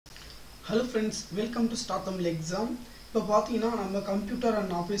Hello friends, welcome to StarTamilExam. இப்போ பாத்தீங்கன்னா நம்ம computer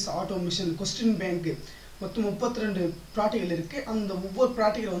and office automation question bank மொத்தம் 32 பிராக்டிகல் இருக்கு. அந்த ஒவ்வொரு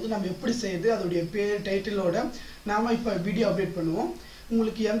பிராக்டிகல் வந்து நம்ம எப்படி செய்யறது அதோட பேர் டைட்டிலோட நாம இப்ப வீடியோ அப்டேட் பண்ணுவோம்.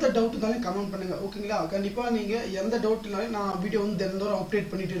 உங்களுக்கு எந்த டவுட் இருந்தாலும் கமெண்ட் பண்ணுங்க. ஓகேங்களா? கண்டிப்பா நீங்க எந்த டவுட்னாலும் நான் வீடியோ வந்து தினந்தோறும்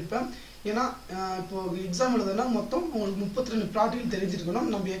அப்டேட் பண்ணிட்டு இருப்பேன். ஏன்னா இப்போ எக்ஸாம் எழுதுனா மொத்தம் உங்களுக்கு 32 பிராக்டிகல்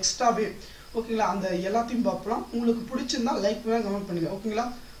தெரிஞ்சிருக்கணும். நம்ம எக்ஸ்ட்ராவே ஓகேங்களா அந்த எல்லாத்தையும் பார்ப்போம். உங்களுக்கு பிடிச்சிருந்தா லைக் பண்ணுங்க, கமெண்ட் பண்ணுங்க. ஓகேங்களா?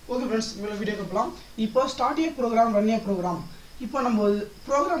 ஓகே फ्रेंड्स, இந்த வீடியோக்கு போலாம். இப்போ ஸ்டார்ட் ஏ ப்ரோகிராம் ரன் ஏ ப்ரோகிராம். இப்போ நம்ம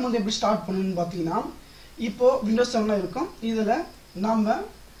ப்ரோகிராம் வந்து எப்படி ஸ்டார்ட் பண்ணனும்னு பாத்தீங்கன்னா இப்போ விண்டோஸ் 7ல இருக்கும். இதுல நாம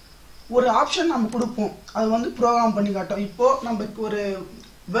ஒரு ஆப்ஷன் நம்ம கொடுப்போம். அது வந்து ப்ரோகிராம் பண்ணி காட்டும். இப்போ நம்ம ஒரு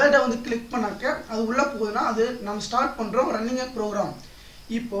வேர்டை வந்து கிளிக் பண்ணாக்க அது உள்ள போகுதுன்னா அது நம்ம ஸ்டார்ட் பண்றோம் ரன்னிங் ஏ ப்ரோகிராம்.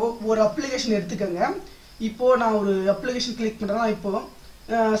 இப்போ ஒரு அப்ளிகேஷன் எடுத்துக்கங்க. இப்போ நான் ஒரு அப்ளிகேஷன் கிளிக் பண்றேன்னா இப்போ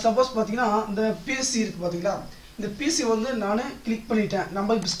சப்போஸ் பாத்தீங்கன்னா இந்த பிசி இருக்கு பாத்தீங்களா? இந்த பிசி வந்து நான் கிளிக் பண்ணிட்டேன்.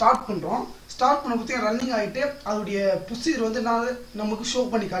 நம்ம இப்போ ஸ்டார்ட் பண்றோம். ஸ்டார்ட் பண்ண பத்தி ரன்னிங் ஆயிட்டு அதோட ப்ரொசீஜர் வந்து நமக்கு ஷோ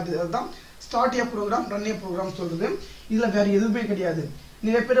பண்ணி காட்டுது. அதுதான் ஸ்டார்ட் ஏ ப்ரோகிராம் ரன் ஏ ப்ரோகிராம் சொல்றது. இதுல வேற எதுவுமே கிடையாது.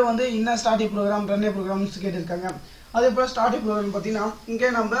 நிறைய பேர் வந்து என்ன ஸ்டார்ட் ஏ ப்ரோகிராம் ரன் ஏ ப்ரோகிராம்ஸ் கேட்டிருக்காங்க. அதே போல ஸ்டார்ட் ஏ ப்ரோகிராம் பாத்தீங்கன்னா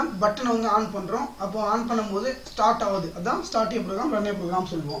இங்க நம்ம பட்டனை வந்து ஆன் பண்றோம். அப்போ ஆன் பண்ணும்போது ஸ்டார்ட் ஆகுது. அதான் ஸ்டார்ட் ஏ ப்ரோகிராம் ரன் ஏ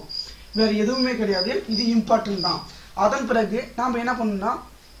ப்ரோகிராம் சொல்லுவோம். வேற எதுவுமே கிடையாது. இது இம்பார்ட்டன்ட் தான். அதன் பிறகு நாம என்ன பண்ணணும்னா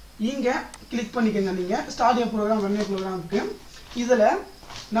இங்க கிளிக் பண்ணிக்கங்க. நீங்க ஸ்டார்ட் ஏ ப்ரோகிராம் ரன் ஏ ப்ரோகிராம்க்கு இதுல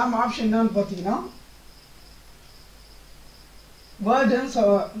நாம ஆப்ஷன் என்னன்னு பாத்தீங்கன்னா வேர்ட்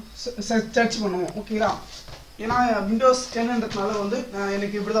சர்ச் பண்ணுவோம். ஓகேங்களா? ஏன்னா விண்டோஸ் 10ன்றதுனால வந்து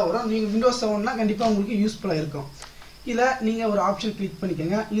எனக்கு இப்படிதான் வரும். நீங்க விண்டோஸ் 7னா கண்டிப்பா உங்களுக்கு யூஸ்ஃபுல்லா இருக்கும். இதுல நீங்க ஒரு ஆப்ஷன் கிளிக்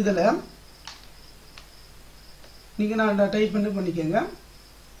பண்ணிக்கங்க. இதுல நீங்க நான் டைப் பண்ணிக்கங்க.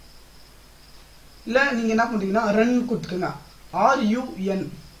 இல்ல நீங்க என்ன பண்றீங்கன்னா ரன் கொடுத்துக்கங்க. RUN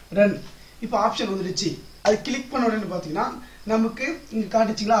run. இப்போ ஆப்ஷன் வந்துருச்சு. அது கிளிக் பண்ண உடனே பாத்தீங்கன்னா நமக்கு இங்க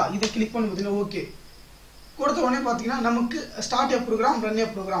காட்டுச்சுங்களா? இதை கிளிக் பண்ண பாத்தீங்கன்னா ஓகே கொடுத்த உடனே பாத்தீங்கன்னா நமக்கு ஸ்டார்ட் ஏ ப்ரோகிராம் ரன் ஏ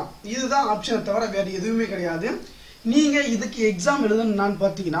ப்ரோகிராம் இதுதான் ஆப்ஷனை தவிர வேற எதுவுமே கிடையாது. நீங்க இதுக்கு எக்ஸாம் எழுதணும்னு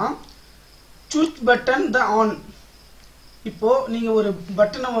பாத்தீங்கன்னா சூஸ் பட்டன் த ஆன். இப்போ நீங்க ஒரு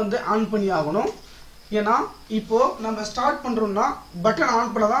பட்டனை வந்து ஆன் பண்ணி ஆகணும். ஏன்னா இப்போ நம்ம ஸ்டார்ட் பண்றோம்னா பட்டன்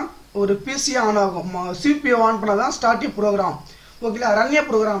ஆன் பண்ணாதான் ஒரு பிசி ஆன் ஆகும். CPU ஆன் பண்ணாதான் ஸ்டார்ட் ஏ ப்ரோகிராம். ஓகேங்களா? ரன் ஏ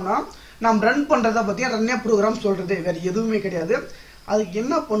ப்ரோகிராம்னா நாம் ரன் பண்றத பத்தி ரன் ஏ ப்ரோகிராம் சொல்றது வேற எதுவுமே கிடையாது. அதுக்கு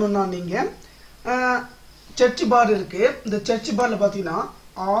என்ன பண்ணணும்னா நீங்க சர்ச் பார் இருக்கு. இந்த சர்ச் பார்ல பாத்தீங்கன்னா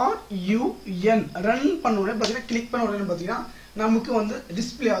RUN ரன் பண்ண உடனே பாத்தீங்கன்னா கிளிக் பண்ண உடனே பாத்தீங்கன்னா நமக்கு வந்து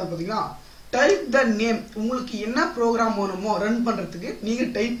டிஸ்ப்ளே ஆகுது. பாத்தீங்கன்னா டைப் த நேம். உங்களுக்கு என்ன ப்ரோகிராம் வேணுமோ ரன் பண்றதுக்கு நீங்க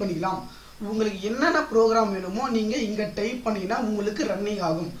டைப் பண்ணிக்கலாம். உங்களுக்கு என்னென்ன ப்ரோகிராம் வேணுமோ நீங்க இங்க டைப் பண்ணீங்கன்னா உங்களுக்கு ரன்னிங்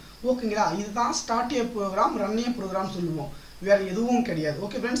ஆகும். ஓகேங்களா? இதுதான் ஸ்டார்ட் ஏ ப்ரோகிராம் ரன் ஏ ப்ரோகிராம் சொல்லுவோம். வேற எதுவும் கிடையாது.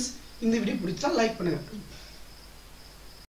 ஓகே फ्रेंड्स, இந்த வீடியோ பிடிச்சா லைக் பண்ணுங்க.